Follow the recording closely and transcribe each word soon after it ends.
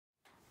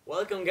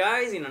Welcome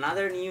guys in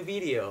another new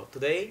video.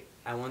 Today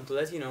I want to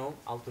let you know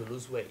how to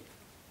lose weight.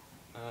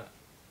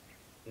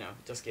 No,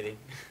 just kidding.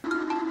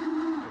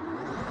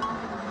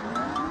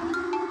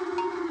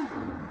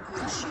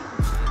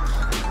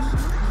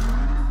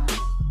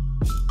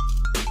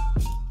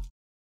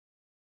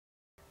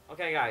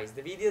 Okay guys,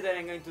 the video that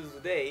I'm going to do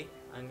today,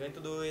 I'm going to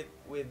do it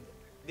with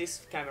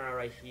this camera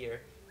right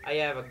here. I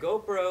have a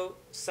GoPro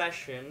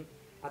session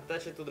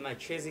attached to my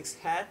CesiX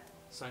hat,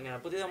 so I'm gonna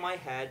put it on my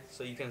head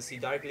so you can see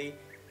directly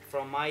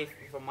from my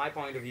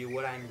point of view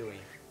what I'm doing.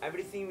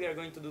 Everything we are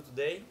going to do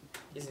today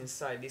is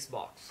inside this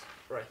box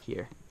right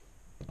here.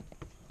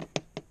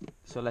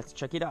 So let's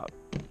check it out.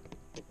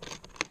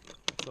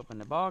 Let's open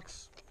the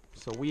box.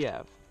 So we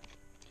have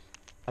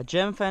a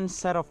GemFan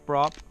set of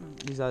prop.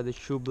 These are the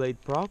shoe blade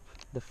prop,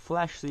 the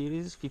Flash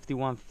series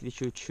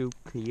 5152 shoe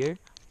clear,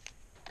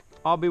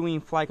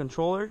 HobbyWing fly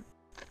controller,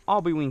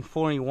 HobbyWing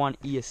 4-in-1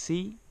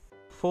 ESC,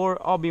 4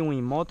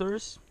 HobbyWing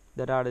motors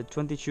that are the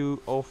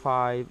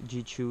 2205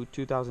 G2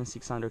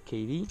 2600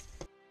 kV,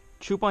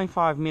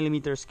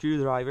 2.5mm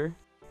screwdriver,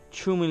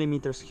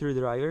 2mm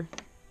screwdriver,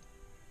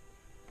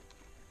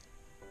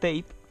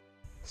 tape,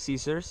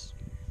 scissors,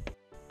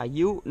 a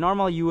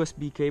normal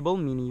USB cable,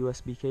 mini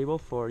USB cable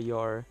for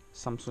your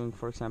Samsung,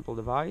 for example,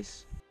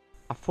 device,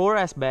 a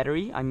 4S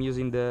battery. I'm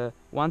using the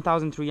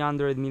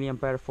 1300 mAh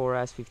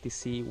 4S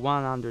 50C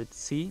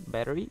 100C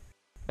battery,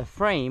 a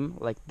frame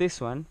like this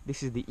one.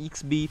 This is the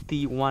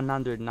XBT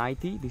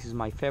 190. This is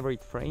my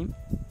favorite frame.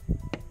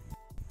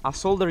 A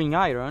soldering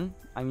iron.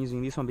 I'm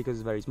using this one because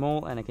it's very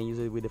small and I can use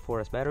it with the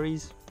 4S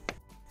batteries.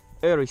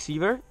 A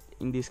receiver.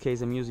 In this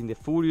case I'm using the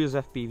full use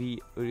FPV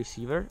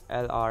receiver,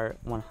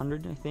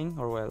 LR100 I think,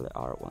 or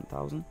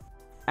LR1000.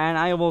 And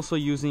I am also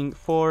using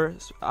 4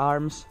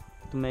 arms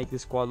to make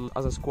this quad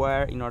as a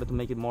square in order to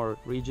make it more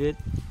rigid.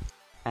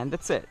 And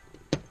that's it.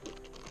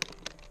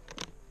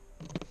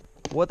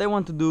 What I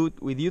want to do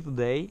with you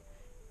today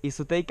is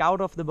to take out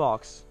of the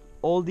box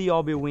all the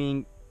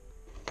HobbyWing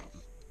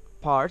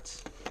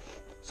parts.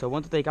 So I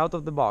want to take out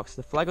of the box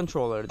the fly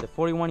controller, the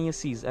 4-in-1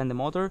 ESCs and the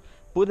motor,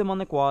 put them on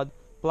the quad,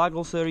 plug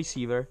also the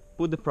receiver,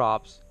 put the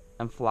props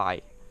and fly.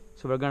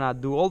 So we're gonna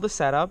do all the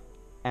setup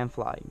and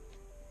fly.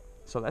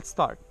 So let's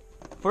start.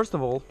 First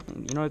of all,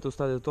 in order to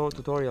start the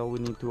tutorial, we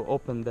need to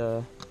open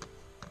the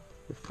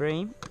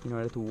frame in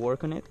order to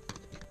work on it.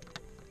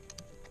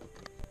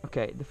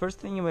 Okay, the first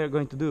thing we're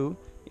going to do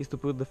is to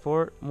put the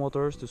 4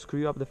 motors, to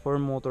screw up the 4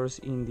 motors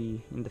in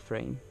the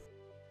frame.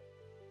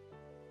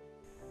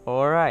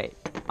 Alright,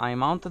 I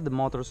mounted the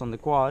motors on the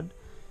quad,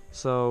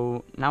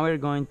 so now we're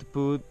going to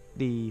put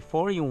the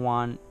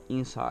 4-in-1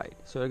 inside.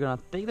 So we're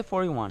gonna take the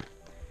 4-in-1.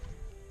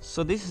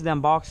 So this is the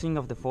unboxing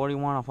of the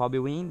 4-in-1 of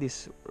HobbyWing.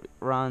 This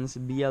runs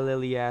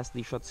BLLES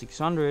D-Shot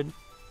 600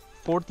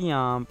 40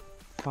 amp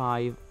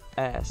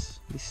 5S.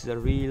 This is a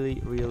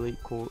really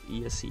cool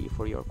ESC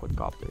for your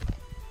quadcopter.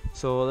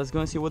 So let's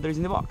go and see what there is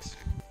in the box.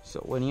 So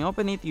when you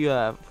open it, you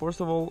have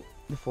first of all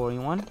the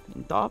 4-in-1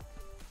 in top,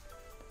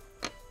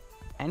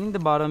 and in the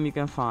bottom you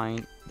can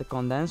find the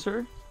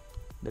condenser.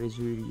 That is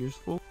really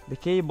useful. The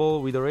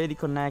cable with already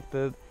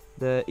connected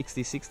the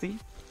XT60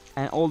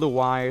 and all the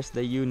wires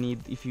that you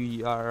need if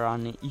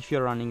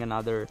you're running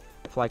another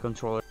fly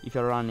controller. If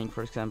you're running,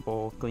 for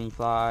example,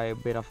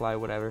 CleanFly, Betafly,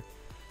 whatever.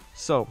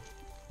 So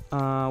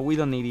we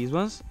don't need these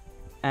ones,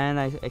 and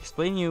I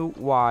explain you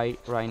why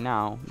right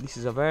now. This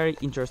is a very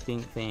interesting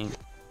thing.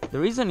 The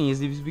reason is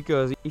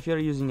because if you're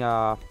using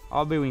a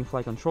HobbyWing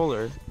fly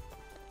controller,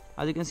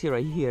 as you can see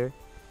right here,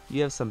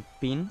 you have some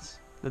pins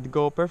that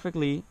go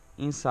perfectly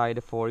inside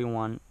the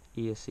 4-in-1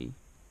 ESC.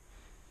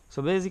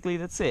 So basically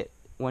that's it.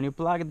 When you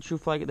plug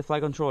the fly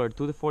controller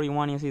to the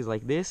 4-in-1 ESCs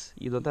like this,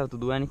 you don't have to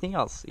do anything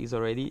else. It's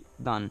already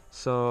done.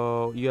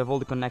 So you have all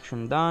the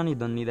connection done. You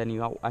don't need any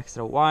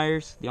extra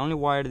wires. The only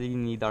wire that you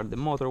need are the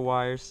motor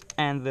wires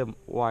and the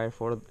wire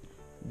for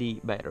the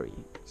battery.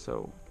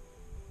 So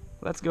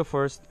let's go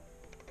first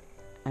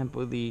and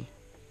put the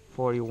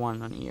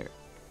 4-in-1 on here.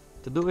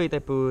 To do it, I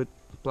put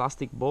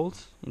plastic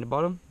bolts in the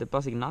bottom, the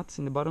plastic nuts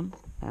in the bottom,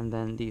 and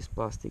then this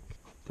plastic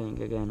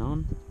thing again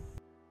on.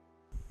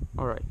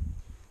 Alright,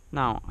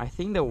 now I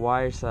think the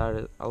wires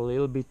are a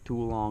little bit too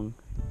long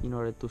in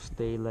order to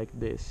stay like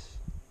this,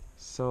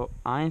 so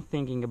I'm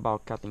thinking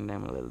about cutting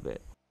them a little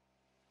bit.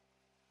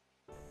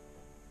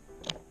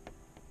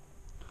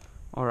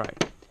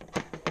 Alright,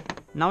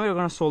 now we're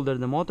gonna solder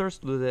the motors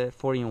to the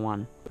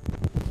 4-in-1.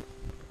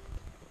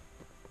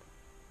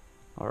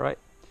 Alright,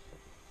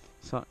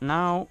 so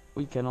now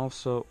we can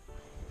also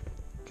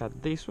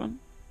cut this one.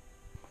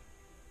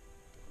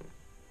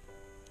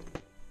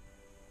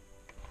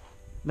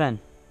 Then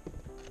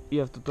you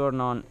have to turn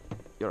on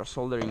your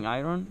soldering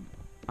iron.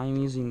 I'm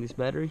using this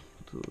battery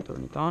to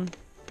turn it on.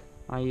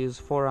 I use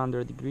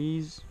 400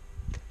 degrees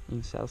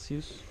in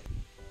Celsius.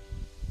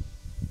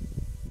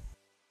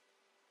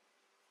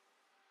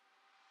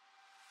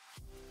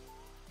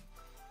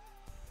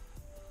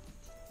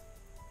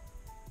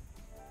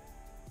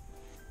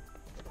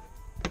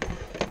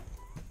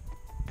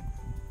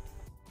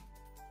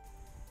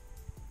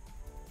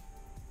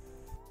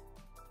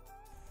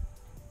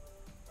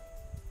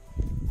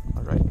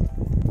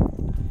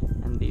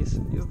 this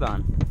is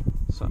done.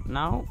 So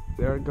now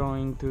we are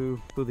going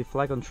to put the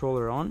flight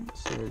controller on.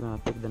 So we're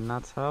gonna take the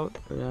nuts out.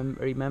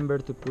 Remember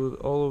to put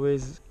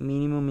always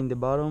minimum in the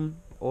bottom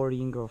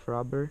O-ring of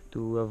rubber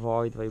to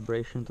avoid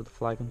vibration to the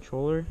flight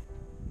controller.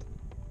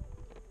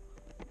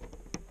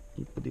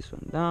 You put this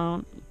one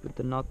down, you put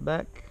the nut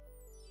back.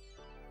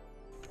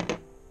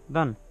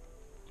 Done.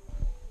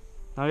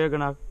 Now you're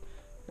gonna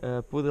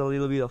put a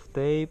little bit of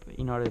tape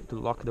in order to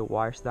lock the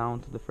wires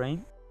down to the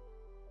frame.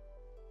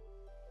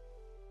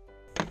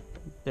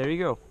 There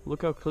you go,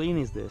 look how clean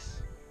is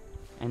this.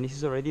 And this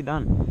is already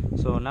done.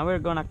 So now we're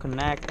gonna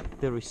connect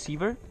the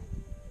receiver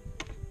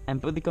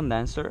and put the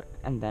condenser,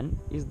 and then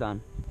it's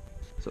done.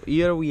 So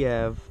here we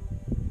have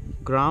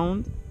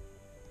ground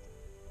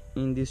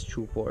in these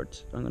 2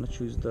 ports. I'm gonna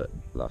choose the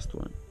last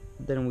one.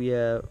 Then we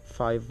have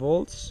 5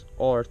 volts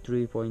or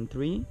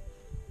 3.3,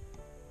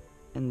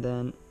 and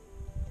then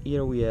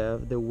here we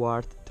have the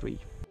Wart 3.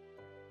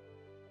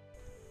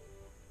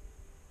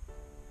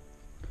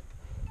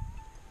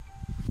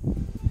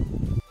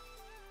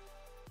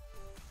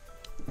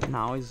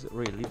 Now it's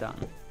really done.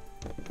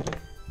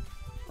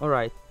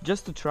 Alright,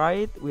 just to try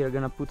it, we are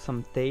gonna put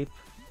some tape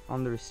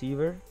on the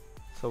receiver,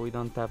 so we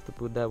don't have to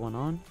put that one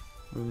on.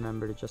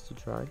 Remember just to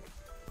try.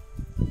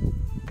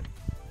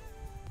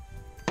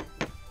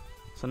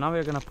 So now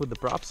we're gonna put the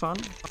props on.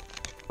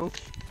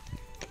 Oops.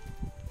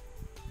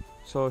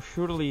 So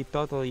surely,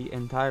 totally,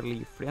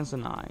 entirely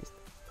friendzonized.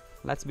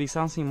 Let's be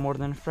something more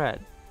than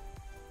Fred.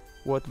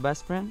 What,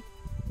 best friend?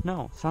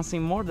 No,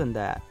 something more than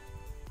that.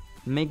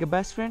 Make a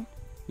best friend?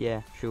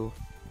 Yeah, sure,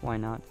 why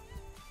not?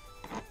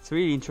 It's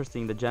really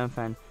interesting. The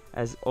GemFan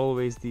has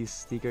always these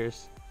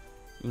stickers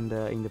in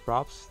the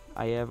props.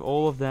 I have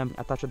all of them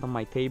attached on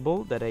my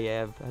table that I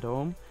have at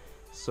home,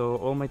 so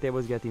all my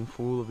tables getting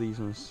full of these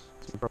ones.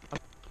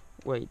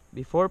 Wait,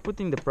 before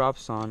putting the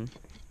props on,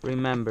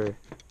 remember,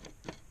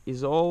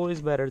 it's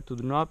always better to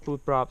do not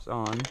put props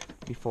on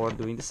before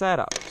doing the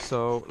setup.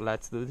 So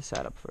let's do the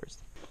setup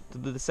first. To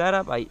do the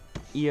setup, I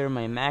hear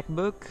my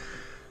MacBook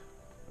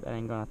that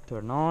I'm gonna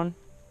turn on.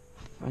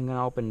 I'm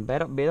gonna open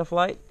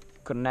Betaflight,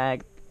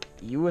 connect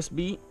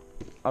USB.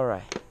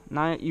 Alright,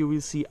 now you will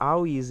see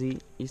how easy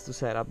it is to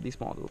set up this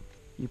module.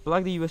 You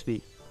plug the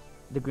USB,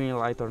 the green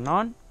light turn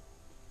on,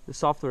 the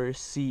software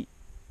see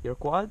your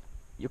quad,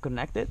 you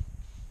connect it.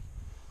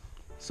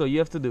 So you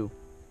have to do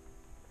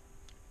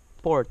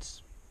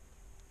ports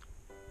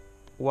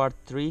Wart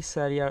 3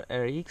 serial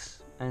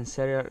RX and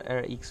serial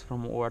RX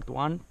from Wart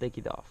 1, take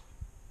it off,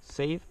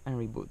 save and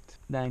reboot.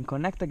 Then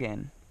connect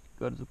again,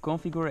 go to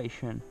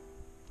configuration,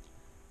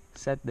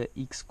 set the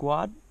X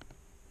quad,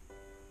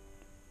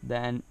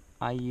 then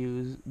I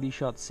use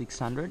B-Shot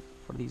 600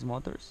 for these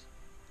motors.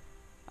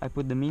 I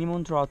put the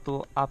minimum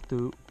throttle up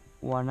to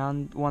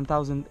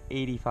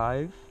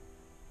 1085,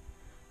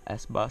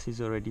 SBUS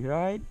is already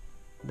right.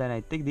 Then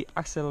I take the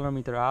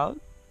accelerometer out,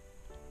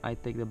 I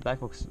take the black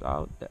box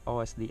out, the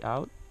OSD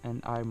out,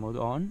 and air mode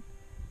on,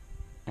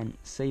 and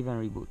save and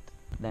reboot.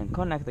 Then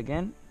connect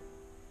again,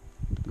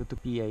 go to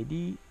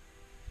PID,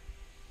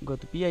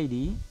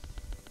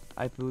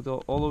 I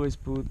always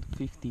put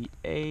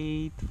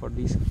 58 for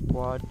this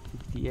quad,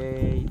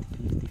 58,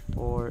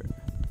 54,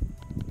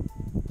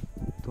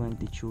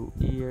 22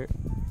 here,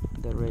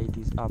 the rate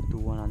is up to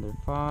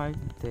 105,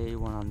 tail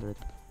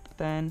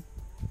 110,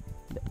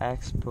 the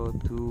expo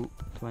to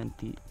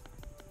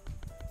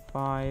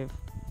 25,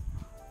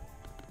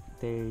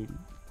 tail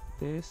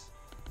this,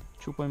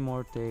 2 point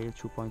more tail,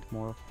 2 point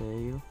more of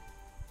tail,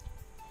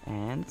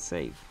 and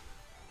save.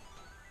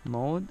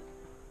 Mode,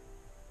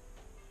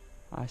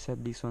 I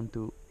set this one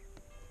to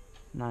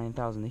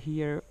 9000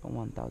 here,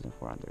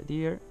 1400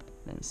 here,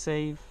 then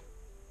save.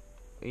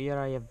 Here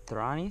I have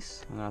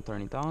Taranis, I'm gonna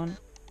turn it on,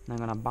 and I'm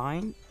gonna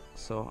bind,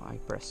 so I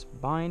press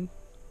bind,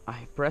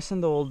 I press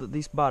and hold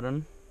this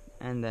button,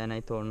 and then I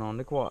turn on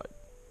the quad.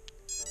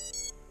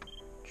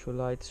 2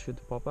 lights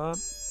should pop up,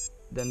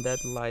 then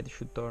that light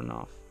should turn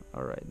off.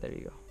 Alright, there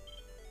you go.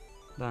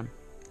 Done.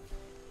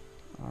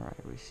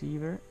 Alright,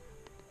 receiver.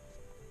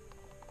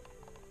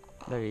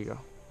 There you go.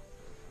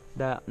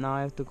 Now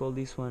I have to call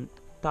this one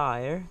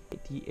tire,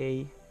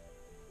 T-A-E-R.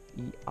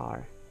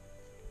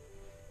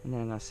 And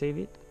then I'm gonna save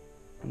it,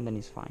 and then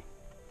it's fine.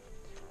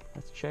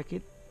 Let's check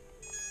it.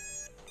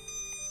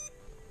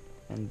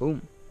 And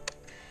boom.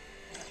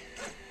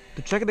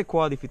 To check the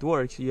quad if it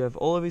works, you have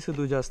always to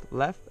do just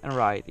left and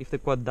right. If the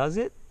quad does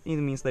it, it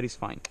means that it's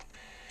fine.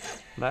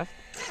 Left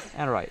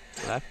and right,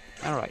 left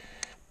and right.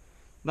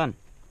 Done.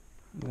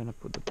 I'm gonna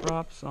put the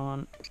props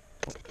on.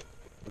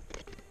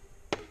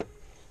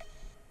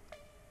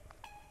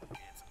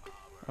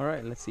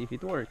 Alright, let's see if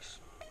it works.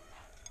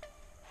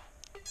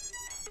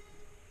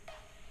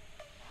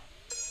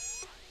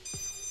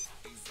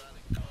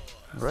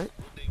 Alright.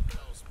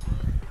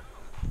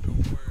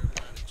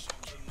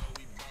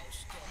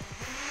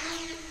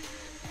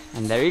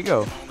 And there you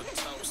go.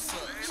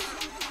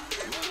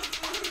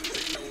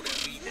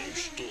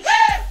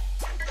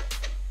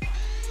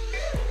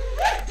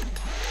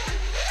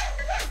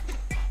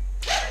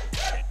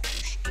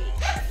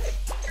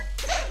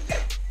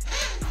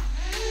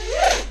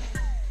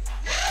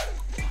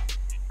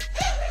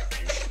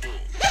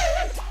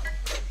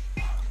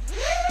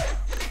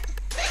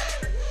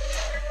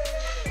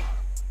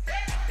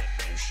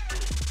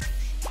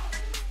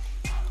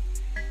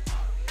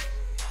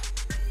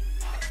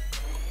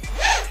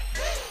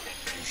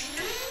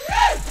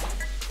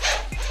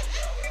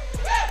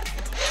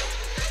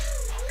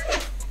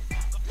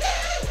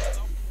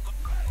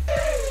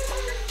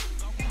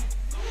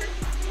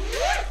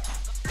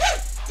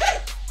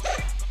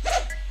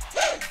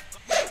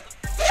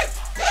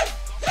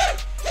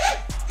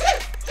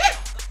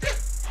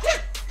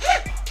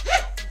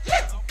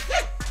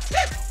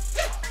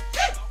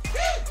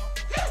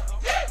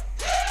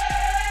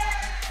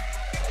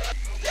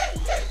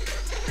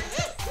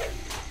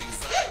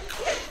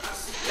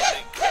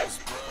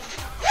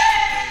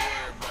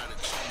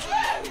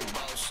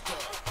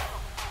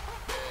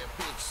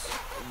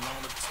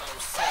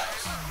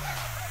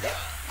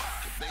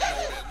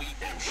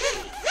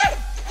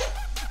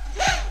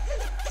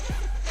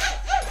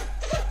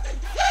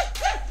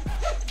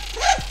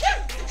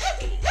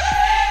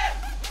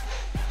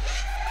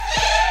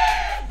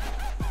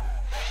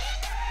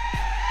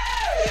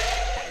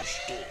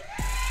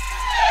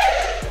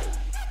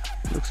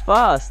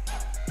 fast.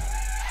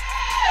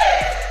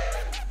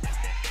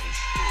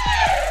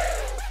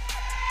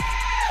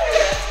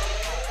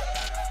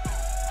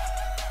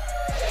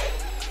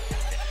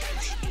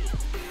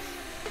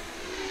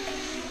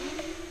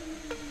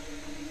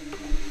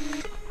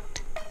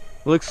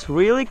 Looks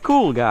really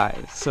cool,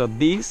 guys. So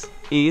this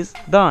is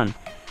done.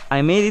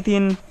 I made it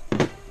in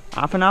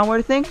half an hour,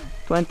 I think.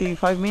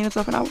 25 minutes,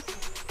 half an hour.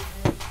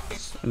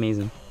 It's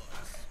amazing.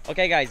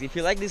 Okay guys, if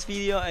you like this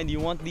video and you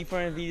want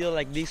different videos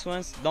like these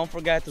ones, don't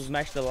forget to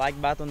smash the like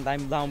button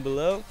down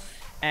below.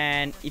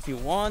 And if you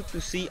want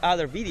to see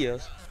other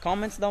videos,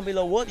 comments down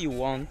below what you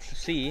want to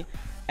see.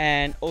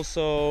 And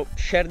also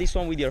share this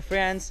one with your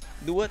friends.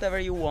 Do whatever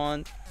you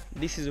want.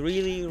 This is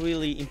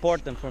really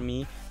important for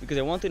me because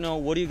I want to know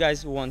what you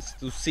guys want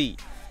to see.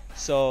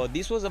 So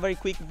this was a very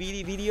quick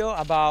video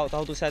about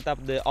how to set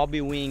up the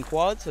HobbyWing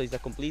quad. So it's a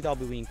complete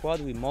HobbyWing quad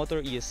with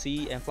motor,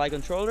 ESC and flight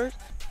controllers.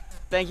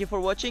 Thank you for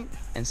watching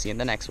and see you in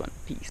the next one.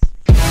 Peace.